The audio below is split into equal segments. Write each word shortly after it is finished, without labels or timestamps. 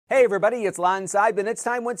Hey everybody, it's Lon Seidman. It's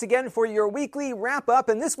time once again for your weekly wrap-up,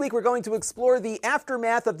 and this week we're going to explore the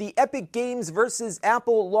aftermath of the Epic Games versus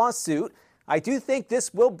Apple lawsuit. I do think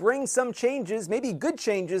this will bring some changes, maybe good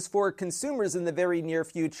changes for consumers in the very near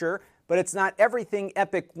future, but it's not everything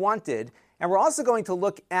Epic wanted. And we're also going to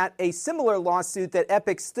look at a similar lawsuit that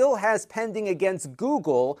Epic still has pending against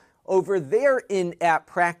Google over their in-app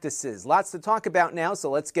practices. Lots to talk about now, so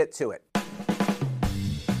let's get to it.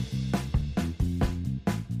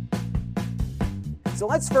 So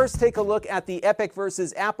let's first take a look at the Epic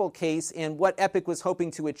versus Apple case and what Epic was hoping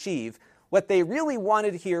to achieve. What they really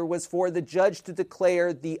wanted here was for the judge to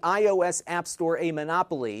declare the iOS App Store a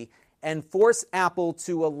monopoly and force Apple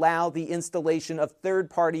to allow the installation of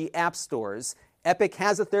third-party app stores. Epic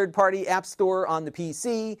has a third-party app store on the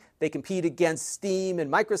PC. They compete against Steam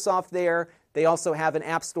and Microsoft there. They also have an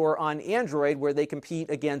app store on Android where they compete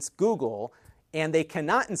against Google. And they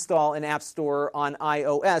cannot install an app store on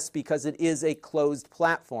iOS because it is a closed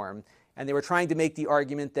platform. And they were trying to make the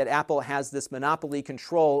argument that Apple has this monopoly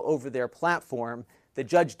control over their platform. The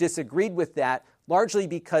judge disagreed with that, largely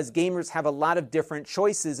because gamers have a lot of different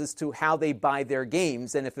choices as to how they buy their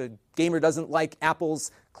games. And if a gamer doesn't like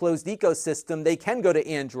Apple's closed ecosystem, they can go to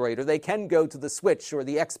Android, or they can go to the Switch or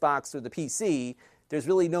the Xbox or the PC. There's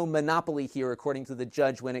really no monopoly here, according to the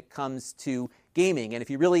judge, when it comes to gaming. And if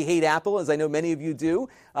you really hate Apple, as I know many of you do,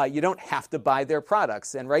 you don't have to buy their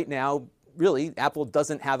products. And right now, really, Apple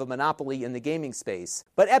doesn't have a monopoly in the gaming space.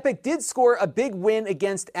 But Epic did score a big win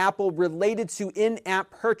against Apple related to in-app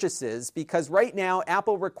purchases, because right now,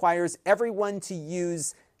 Apple requires everyone to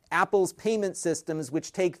use Apple's payment systems,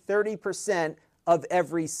 which take 30% of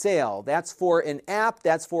every sale. That's for an app,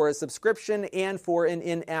 that's for a subscription, and for an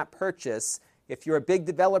in-app purchase. If you're a big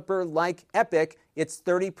developer like Epic, it's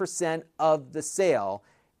 30% of the sale.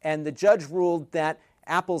 And the judge ruled that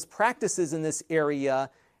Apple's practices in this area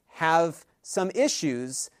have some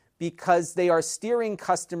issues because they are steering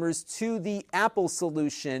customers to the Apple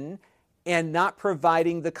solution and not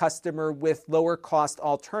providing the customer with lower cost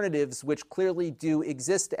alternatives, which clearly do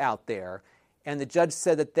exist out there. And the judge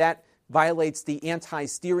said that that violates the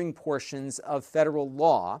anti-steering portions of federal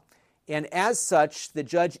law. And as such, the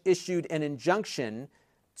judge issued an injunction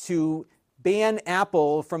to ban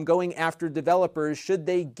Apple from going after developers should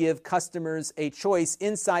they give customers a choice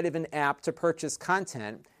inside of an app to purchase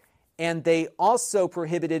content. And they also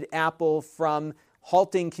prohibited Apple from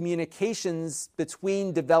halting communications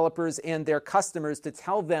between developers and their customers to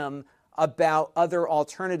tell them about other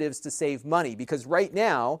alternatives to save money. Because right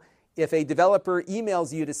now, if a developer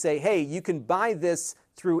emails you to say, hey, you can buy this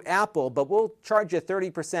through Apple, but we'll charge you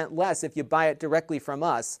 30% less if you buy it directly from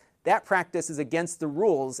us, that practice is against the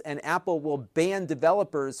rules, and Apple will ban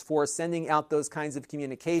developers for sending out those kinds of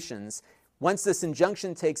communications. Once this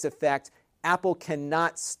injunction takes effect, Apple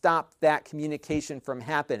cannot stop that communication from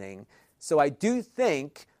happening. So I do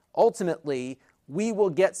think, ultimately, we will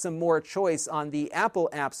get some more choice on the Apple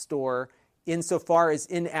App Store insofar as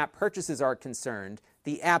in-app purchases are concerned.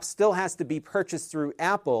 The app still has to be purchased through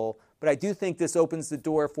Apple, but I do think this opens the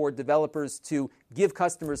door for developers to give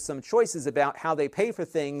customers some choices about how they pay for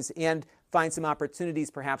things and find some opportunities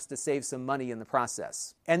perhaps to save some money in the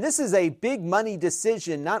process. And this is a big money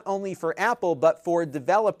decision not only for Apple but for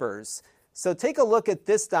developers. So take a look at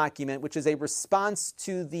this document, which is a response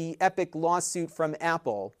to the Epic lawsuit from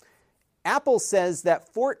Apple. Apple says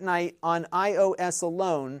that Fortnite on iOS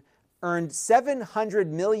alone earned $700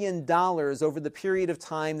 million over the period of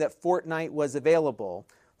time that Fortnite was available.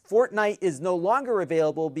 Fortnite is no longer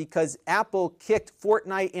available because Apple kicked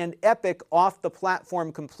Fortnite and Epic off the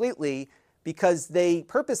platform completely because they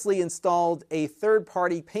purposely installed a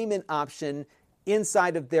third-party payment option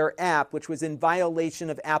inside of their app, which was in violation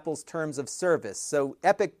of Apple's terms of service. So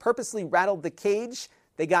Epic purposely rattled the cage,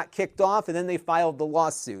 they got kicked off, and then they filed the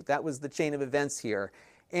lawsuit. That was the chain of events here.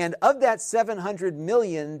 And of that $700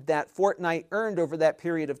 million that Fortnite earned over that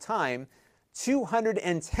period of time,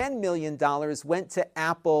 $210 million went to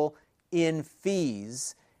Apple in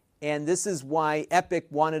fees. And this is why Epic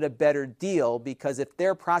wanted a better deal, because if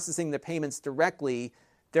they're processing the payments directly,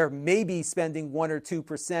 they're maybe spending 1 or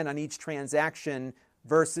 2% on each transaction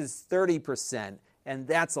versus 30%. And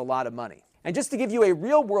that's a lot of money. And just to give you a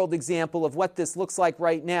real-world example of what this looks like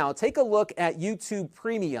right now, take a look at YouTube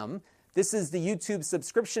Premium. This is the YouTube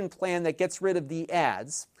subscription plan that gets rid of the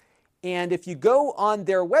ads. And if you go on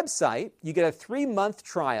their website, you get a 3-month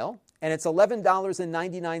trial, and it's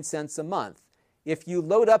 $11.99 a month. If you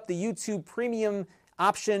load up the YouTube Premium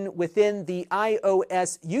option within the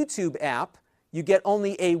iOS YouTube app, you get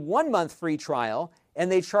only a 1-month free trial,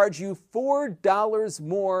 and they charge you $4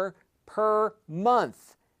 more per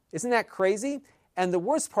month. Isn't that crazy? And the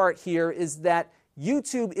worst part here is that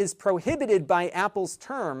YouTube is prohibited by Apple's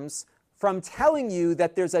terms from telling you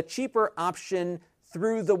that there's a cheaper option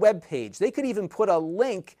through the web page. They could even put a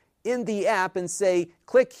link in the app and say,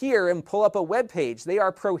 click here and pull up a web page. They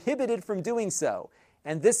are prohibited from doing so.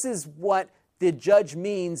 And this is what the judge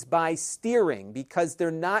means by steering, because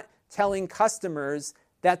they're not telling customers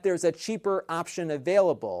that there's a cheaper option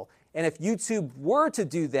available. And if YouTube were to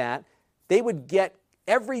do that, they would get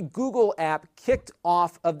every Google app kicked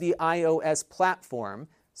off of the iOS platform.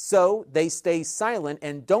 So they stay silent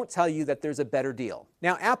and don't tell you that there's a better deal.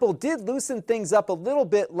 Now, Apple did loosen things up a little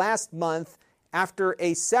bit last month after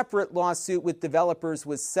a separate lawsuit with developers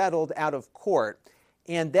was settled out of court.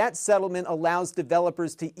 And that settlement allows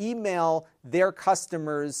developers to email their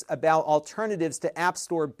customers about alternatives to App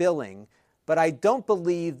Store billing. But I don't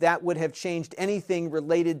believe that would have changed anything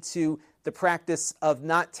related to the practice of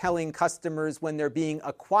not telling customers when they're being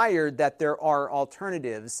acquired that there are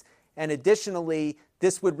alternatives. And additionally,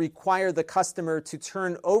 this would require the customer to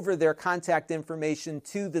turn over their contact information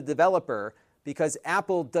to the developer, because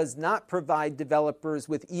Apple does not provide developers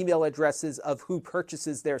with email addresses of who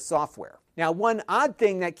purchases their software. Now, one odd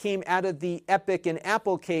thing that came out of the Epic and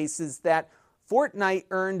Apple case is that Fortnite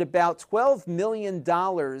earned about $12 million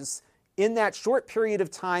in that short period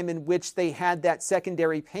of time in which they had that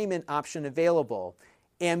secondary payment option available.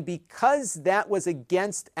 And because that was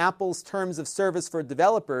against Apple's terms of service for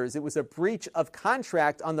developers, it was a breach of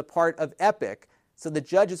contract on the part of Epic. So the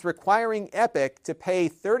judge is requiring Epic to pay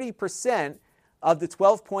 30% of the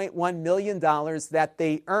 $12.1 million that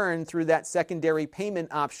they earned through that secondary payment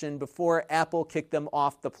option before Apple kicked them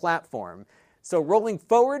off the platform. So rolling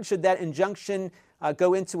forward, should that injunction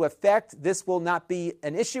go into effect, this will not be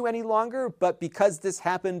an issue any longer. But because this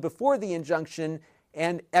happened before the injunction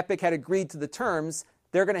and Epic had agreed to the terms,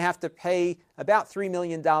 they're going to have to pay about $3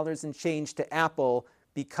 million in change to Apple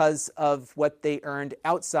because of what they earned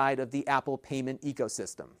outside of the Apple payment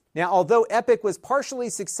ecosystem. Now, although Epic was partially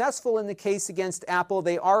successful in the case against Apple,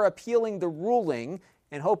 they are appealing the ruling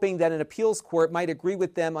and hoping that an appeals court might agree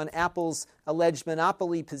with them on Apple's alleged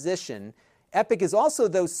monopoly position. Epic is also,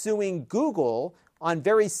 though, suing Google on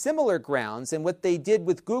very similar grounds, and what they did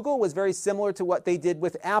with Google was very similar to what they did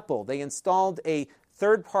with Apple. They installed a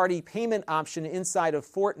third-party payment option inside of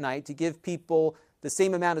Fortnite to give people the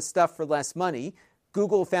same amount of stuff for less money.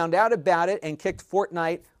 Google found out about it and kicked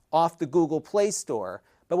Fortnite off the Google Play Store.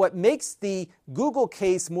 But what makes the Google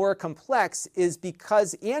case more complex is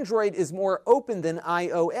because Android is more open than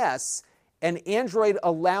iOS, and Android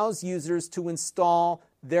allows users to install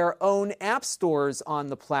their own app stores on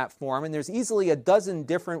the platform, and there's easily a dozen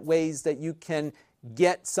different ways that you can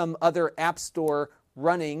get some other app store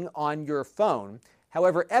running on your phone.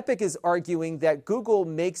 However, Epic is arguing that Google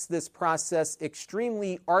makes this process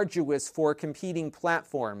extremely arduous for competing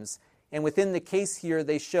platforms. And within the case here,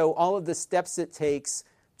 they show all of the steps it takes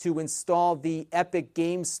to install the Epic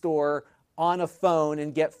Game Store on a phone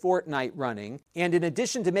and get Fortnite running. And in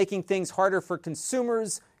addition to making things harder for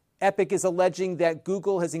consumers, Epic is alleging that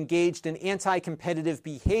Google has engaged in anti-competitive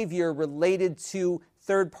behavior related to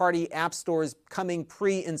third-party app stores coming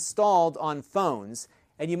pre-installed on phones.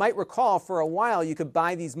 And you might recall for a while you could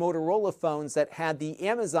buy these Motorola phones that had the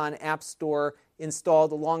Amazon App Store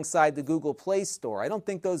installed alongside the Google Play Store. I don't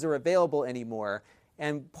think those are available anymore.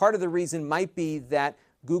 And part of the reason might be that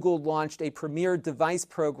Google launched a Premier Device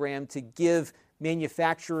program to give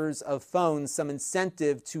manufacturers of phones some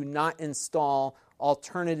incentive to not install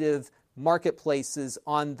alternative marketplaces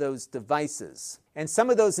on those devices. And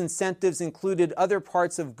some of those incentives included other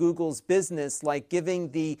parts of Google's business, like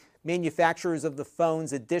giving the manufacturers of the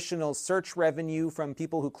phones additional search revenue from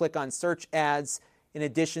people who click on search ads, in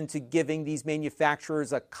addition to giving these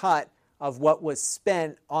manufacturers a cut of what was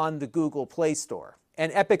spent on the Google Play Store.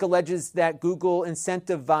 And Epic alleges that Google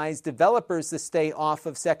incentivized developers to stay off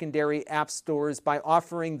of secondary app stores by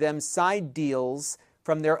offering them side deals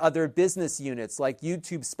from their other business units like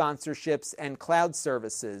YouTube sponsorships and cloud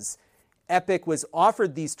services. Epic was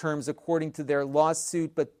offered these terms according to their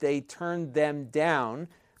lawsuit, but they turned them down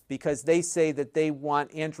because they say that they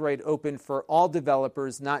want Android open for all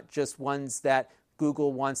developers, not just ones that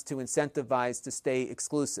Google wants to incentivize to stay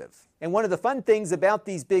exclusive. And one of the fun things about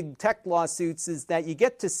these big tech lawsuits is that you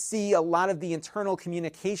get to see a lot of the internal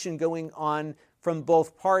communication going on from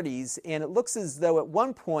both parties. And it looks as though at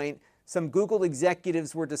one point, some Google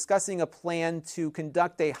executives were discussing a plan to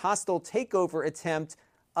conduct a hostile takeover attempt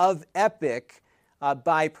of Epic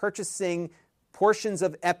by purchasing portions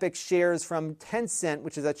of Epic shares from Tencent,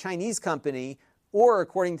 which is a Chinese company, or,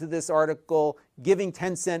 according to this article, giving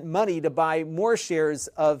Tencent money to buy more shares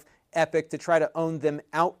of Epic to try to own them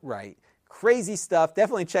outright. Crazy stuff.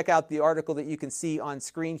 Definitely check out the article that you can see on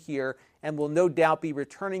screen here, and we'll no doubt be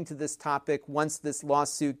returning to this topic once this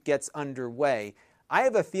lawsuit gets underway. I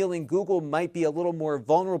have a feeling Google might be a little more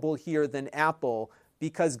vulnerable here than Apple,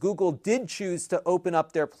 because Google did choose to open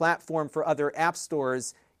up their platform for other app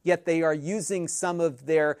stores, yet they are using some of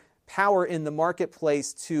their power in the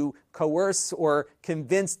marketplace to coerce or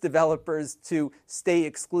convince developers to stay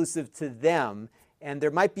exclusive to them. And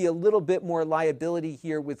there might be a little bit more liability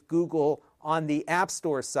here with Google on the App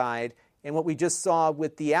Store side. And what we just saw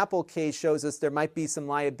with the Apple case shows us there might be some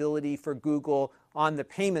liability for Google on the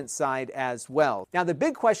payment side as well. Now, the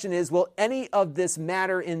big question is, will any of this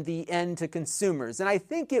matter in the end to consumers? And I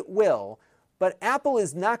think it will, but Apple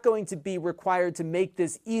is not going to be required to make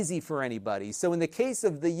this easy for anybody. So in the case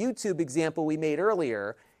of the YouTube example we made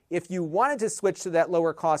earlier, if you wanted to switch to that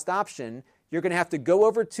lower cost option, you're going to have to go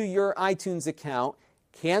over to your iTunes account,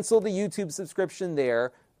 cancel the YouTube subscription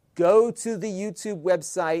there, go to the YouTube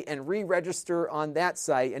website and re-register on that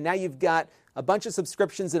site, and now you've got a bunch of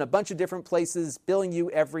subscriptions in a bunch of different places billing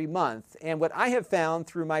you every month. And what I have found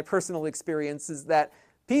through my personal experience is that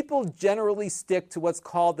people generally stick to what's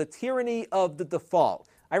called the tyranny of the default.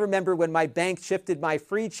 I remember when my bank shifted my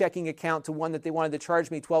free checking account to one that they wanted to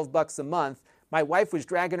charge me $12 a month, my wife was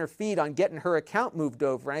dragging her feet on getting her account moved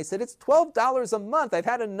over. And I said, it's $12 a month. I've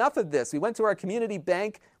had enough of this. We went to our community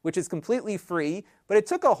bank, which is completely free, but it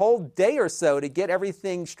took a whole day or so to get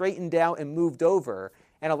everything straightened out and moved over.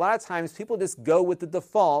 And a lot of times people just go with the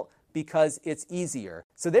default because it's easier.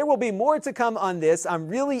 So there will be more to come on this. I'm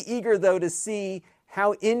really eager, though, to see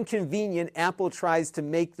how inconvenient Apple tries to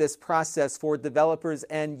make this process for developers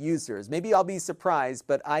and users. Maybe I'll be surprised,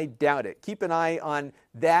 but I doubt it. Keep an eye on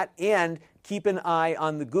that, and keep an eye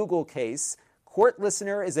on the Google case. Court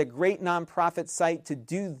Listener is a great nonprofit site to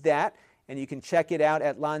do that, and you can check it out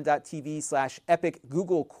at lon.tv/Epic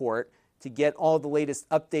Google Court to get all the latest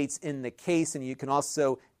updates in the case, and you can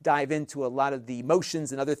also dive into a lot of the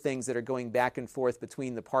motions and other things that are going back and forth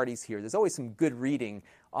between the parties here. There's always some good reading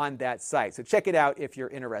on that site, so check it out if you're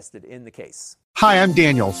interested in the case. Hi, I'm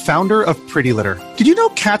Daniel, founder of Pretty Litter. Did you know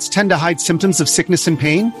cats tend to hide symptoms of sickness and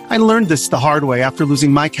pain? I learned this the hard way after losing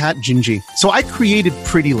my cat, Gingy. So I created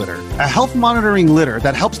Pretty Litter, a health monitoring litter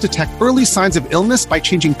that helps detect early signs of illness by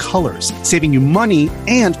changing colors, saving you money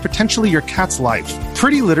and potentially your cat's life.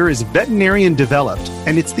 Pretty Litter is veterinarian developed,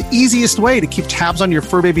 and it's the easiest way to keep tabs on your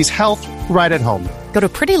fur baby's health right at home. Go to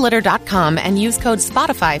prettylitter.com and use code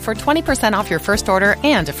SPOTIFY for 20% off your first order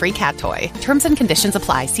and a free cat toy. Terms and conditions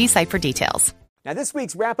apply. See site for details. Now, this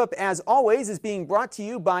week's wrap-up, as always, is being brought to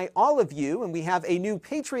you by all of you, and we have a new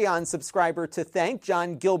Patreon subscriber to thank,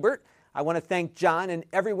 John Gilbert. I want to thank John and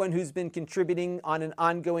everyone who's been contributing on an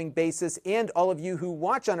ongoing basis, and all of you who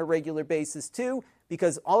watch on a regular basis, too,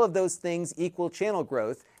 because all of those things equal channel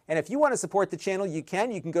growth. And if you want to support the channel, you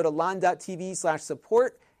can. You can go to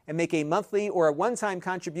lon.tv/support and make a monthly or a one-time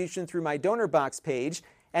contribution through my DonorBox page.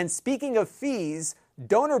 And speaking of fees,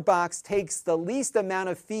 DonorBox takes the least amount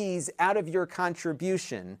of fees out of your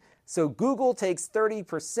contribution. So Google takes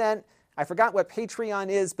 30%. I forgot what Patreon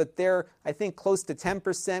is, but they're, I think, close to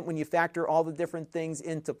 10% when you factor all the different things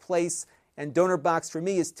into place. And DonorBox for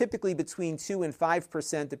me is typically between 2 and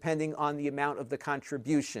 5%, depending on the amount of the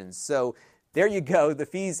contributions. So there you go. The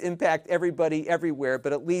fees impact everybody everywhere,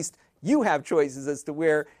 but at least you have choices as to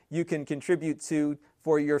where you can contribute to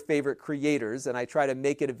for your favorite creators, and I try to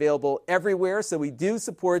make it available everywhere. So we do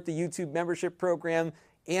support the YouTube membership program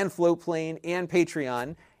and Floatplane and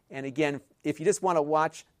Patreon. And again, if you just want to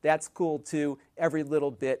watch, that's cool too. Every little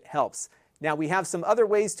bit helps. Now, we have some other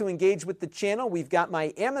ways to engage with the channel. We've got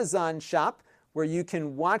my Amazon shop where you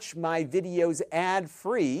can watch my videos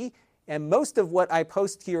ad-free, and most of what I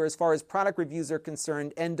post here as far as product reviews are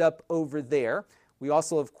concerned end up over there. We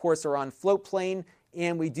also, of course, are on Floatplane,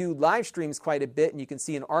 and we do live streams quite a bit, and you can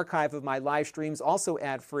see an archive of my live streams, also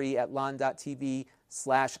ad-free, at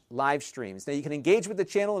lon.tv/livestreams. Now, you can engage with the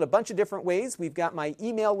channel in a bunch of different ways. We've got my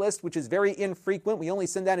email list, which is very infrequent. We only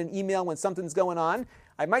send out an email when something's going on.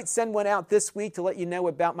 I might send one out this week to let you know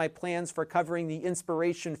about my plans for covering the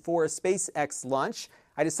inspiration for a SpaceX launch.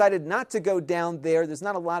 I decided not to go down there. There's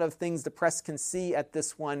not a lot of things the press can see at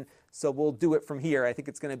this one, so we'll do it from here. I think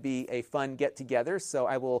it's going to be a fun get-together, so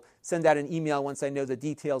I will send out an email once I know the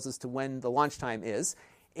details as to when the launch time is.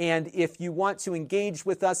 And if you want to engage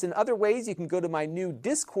with us in other ways, you can go to my new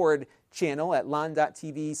Discord channel at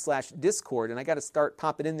lon.tv/Discord, and I got to start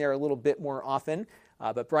popping in there a little bit more often.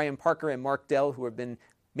 But Brian Parker and Mark Dell, who have been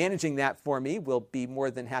managing that for me, will be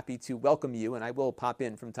more than happy to welcome you, and I will pop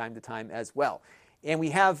in from time to time as well. And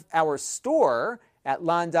we have our store at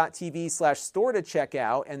lon.tv/store to check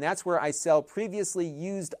out, and that's where I sell previously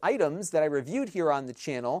used items that I reviewed here on the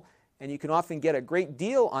channel, and you can often get a great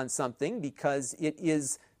deal on something because it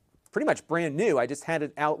is pretty much brand new. I just had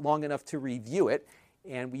it out long enough to review it,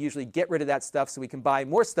 and we usually get rid of that stuff so we can buy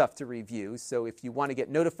more stuff to review. So if you want to get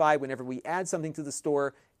notified whenever we add something to the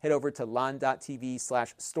store, head over to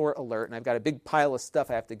lon.tv/store alert, and I've got a big pile of stuff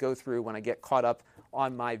I have to go through when I get caught up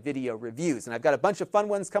on my video reviews. And I've got a bunch of fun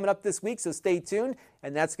ones coming up this week, so stay tuned.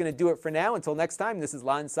 And that's going to do it for now. Until next time, this is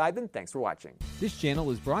Lon Seidman. Thanks for watching. This channel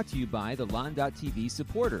is brought to you by the Lon.TV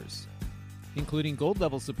supporters, including gold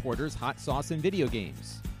level supporters Hot Sauce and Video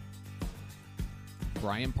Games,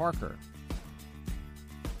 Brian Parker,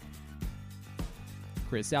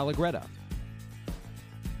 Chris Allegretta,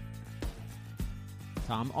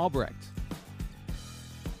 Tom Albrecht,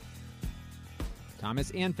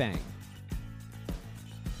 Thomas Anfang,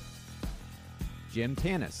 Jim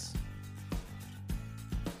Tanis,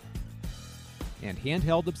 and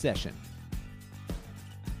Handheld Obsession.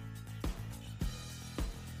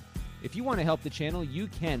 If you want to help the channel, you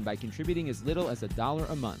can by contributing as little as $1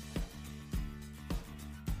 a month.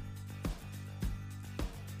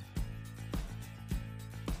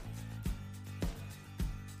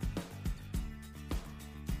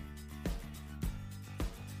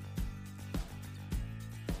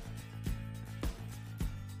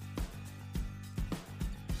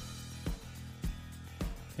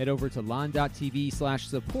 Head over to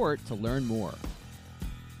lon.tv/support to learn more.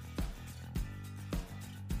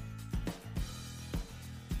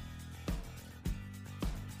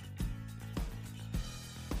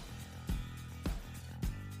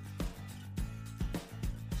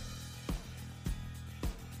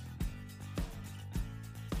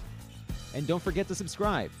 And don't forget to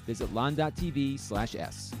subscribe. Visit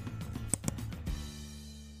lon.tv/s.